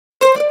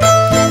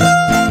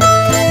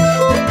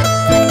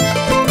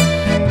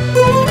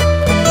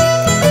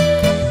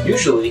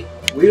Usually,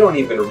 we don't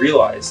even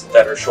realize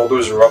that our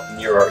shoulders are up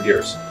near our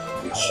ears.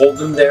 We hold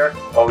them there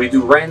while we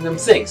do random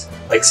things,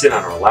 like sit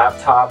on our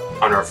laptop,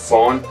 on our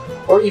phone,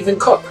 or even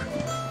cook.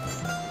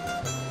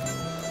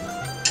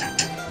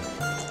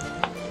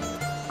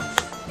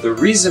 The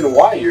reason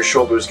why your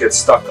shoulders get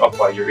stuck up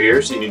by your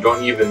ears and you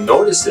don't even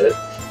notice it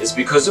is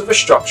because of a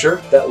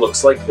structure that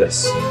looks like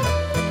this.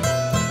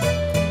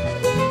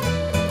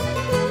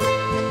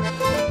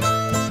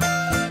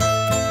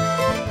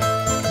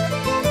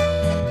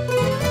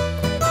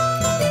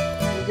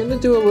 We're going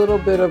to do a little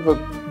bit of a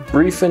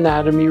brief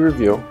anatomy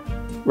review.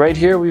 Right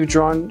here we've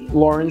drawn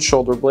Lauren's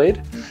shoulder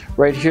blade.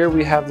 Right here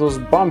we have those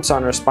bumps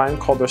on our spine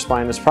called our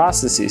spinous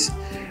processes.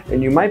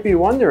 And you might be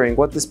wondering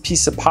what this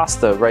piece of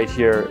pasta right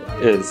here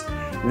is.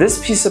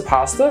 This piece of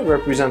pasta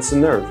represents a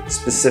nerve,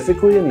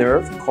 specifically a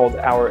nerve called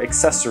our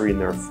accessory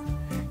nerve.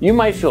 You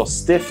might feel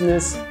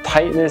stiffness,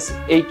 tightness,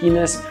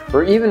 achiness,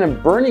 or even a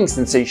burning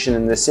sensation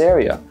in this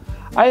area.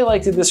 I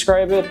like to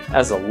describe it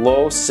as a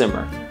low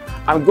simmer.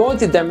 I'm going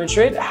to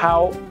demonstrate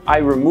how I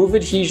remove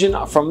adhesion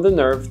from the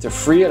nerve to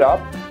free it up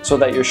so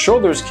that your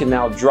shoulders can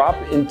now drop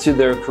into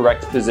their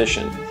correct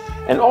position.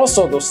 And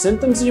also those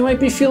symptoms you might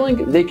be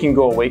feeling, they can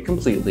go away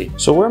completely.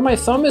 So where my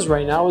thumb is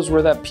right now is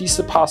where that piece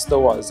of pasta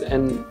was,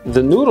 and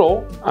the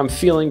noodle I'm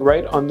feeling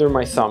right under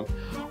my thumb.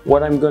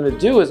 What I'm going to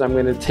do is I'm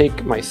going to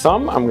take my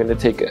thumb, I'm going to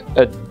take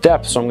a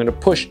depth, so I'm going to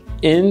push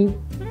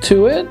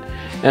into it,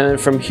 and then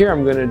from here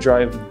I'm going to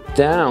drive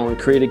down,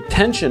 creating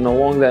tension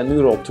along that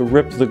noodle to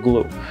rip the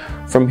glue.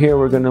 From here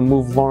we're going to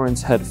move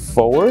Lauren's head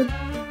forward,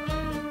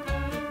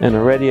 and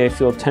already I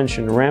feel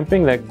tension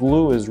ramping, that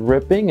glue is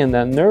ripping, and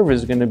that nerve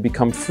is going to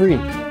become free.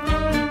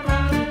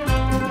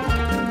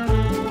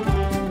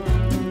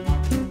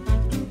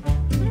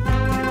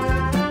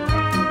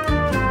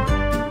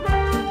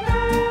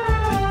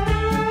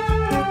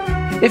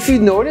 If you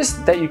notice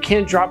that you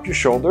can't drop your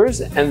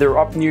shoulders and they're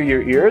up near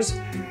your ears,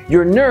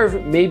 your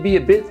nerve may be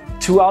a bit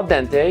too al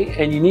dente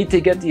and you need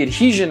to get the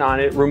adhesion on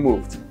it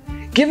removed.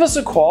 Give us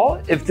a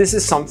call if this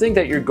is something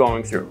that you're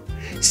going through.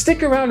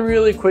 Stick around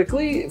really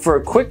quickly for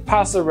a quick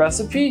pasta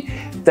recipe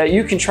that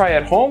you can try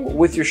at home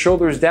with your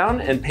shoulders down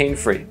and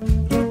pain-free.